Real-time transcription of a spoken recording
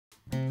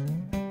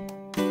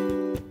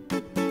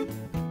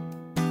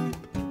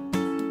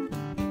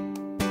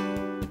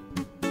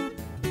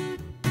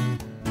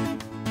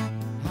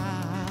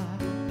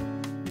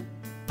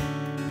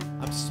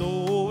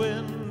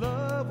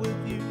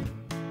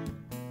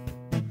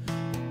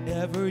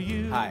whatever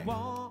you Hi,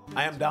 want.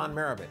 I am Don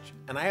Marovich,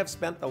 and I have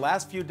spent the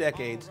last few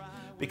decades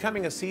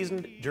becoming a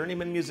seasoned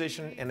journeyman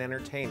musician and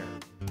entertainer.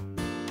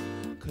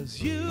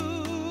 'Cause you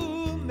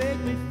make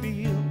me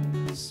feel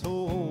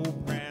so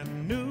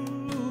brand new.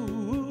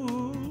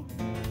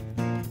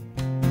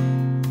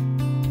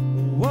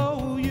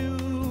 Whoa,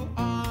 you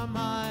are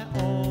my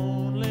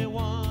only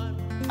one.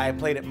 I have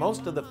played at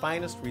most of the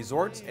finest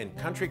resorts and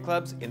country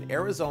clubs in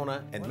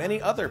Arizona and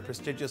many other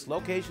prestigious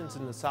locations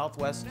in the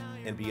Southwest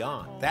and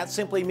beyond. That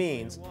simply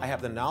means I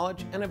have the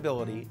knowledge and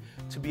ability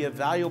to be a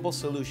valuable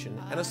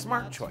solution and a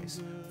smart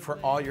choice for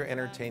all your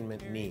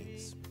entertainment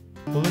needs.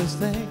 Well, this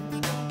thing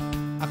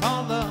I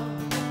call love,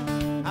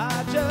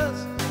 I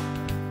just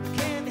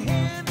can't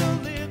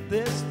handle it,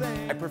 this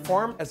thing. I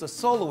perform as a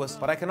soloist,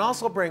 but I can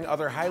also bring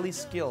other highly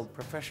skilled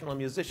professional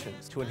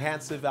musicians to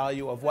enhance the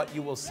value of what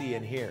you will see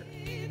and hear.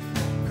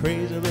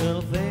 Crazy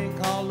little thing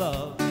called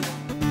love.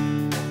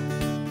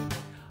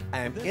 I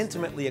am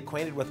intimately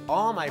acquainted with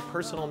all my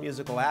personal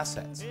musical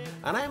assets,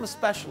 and I am a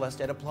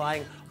specialist at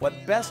applying what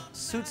best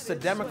suits the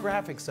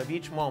demographics of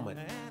each moment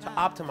to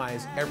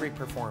optimize every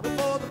performance.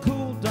 Before the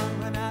cool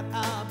done ran out,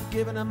 I'll be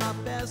giving it my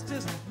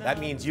bestest. That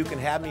means you can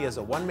have me as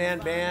a one-man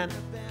band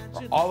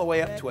or all the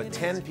way up to a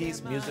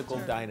 10-piece musical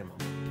dynamo.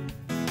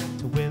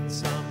 To win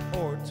some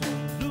or to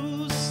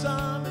lose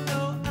some,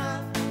 no,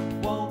 I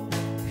won't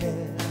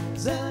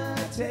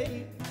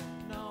hesitate.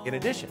 No. In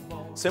addition,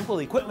 simple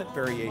equipment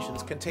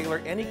variations can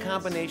tailor any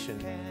combination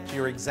to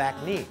your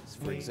exact needs.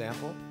 For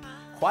example,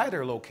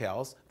 quieter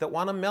locales that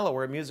want a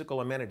mellower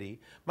musical amenity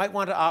might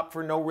want to opt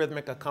for no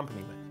rhythmic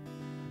accompaniment.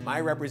 My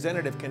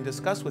representative can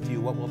discuss with you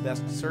what will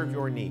best serve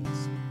your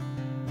needs.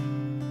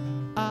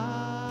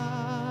 I'm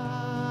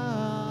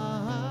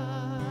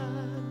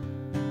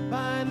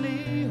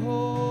finally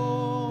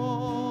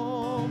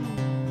home.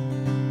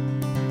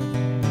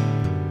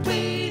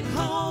 Sweet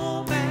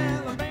home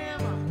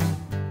Alabama,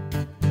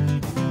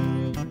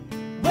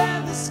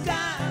 where the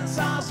skies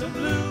are so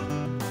blue.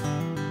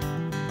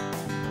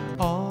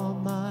 All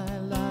my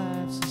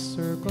life's a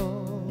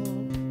circle,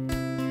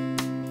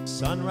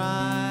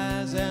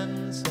 sunrise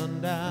and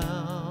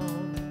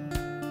sundown.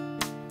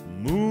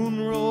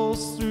 Moon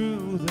rolls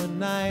through the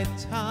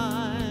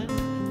nighttime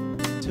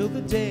till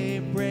the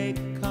daybreak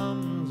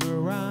comes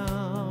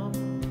around.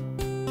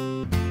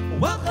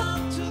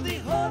 Welcome to the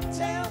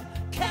Hotel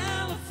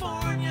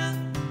California.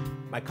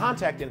 My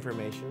contact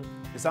information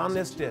is on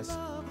this disc,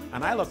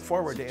 and I look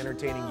forward to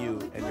entertaining you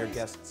and your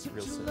guests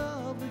real soon.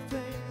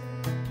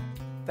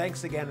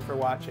 Thanks again for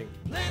watching.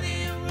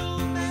 Plenty of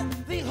room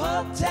at the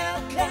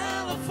Hotel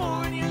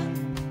California.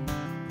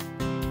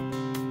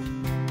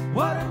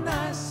 What a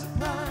nice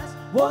surprise,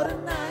 what a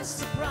nice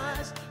surprise.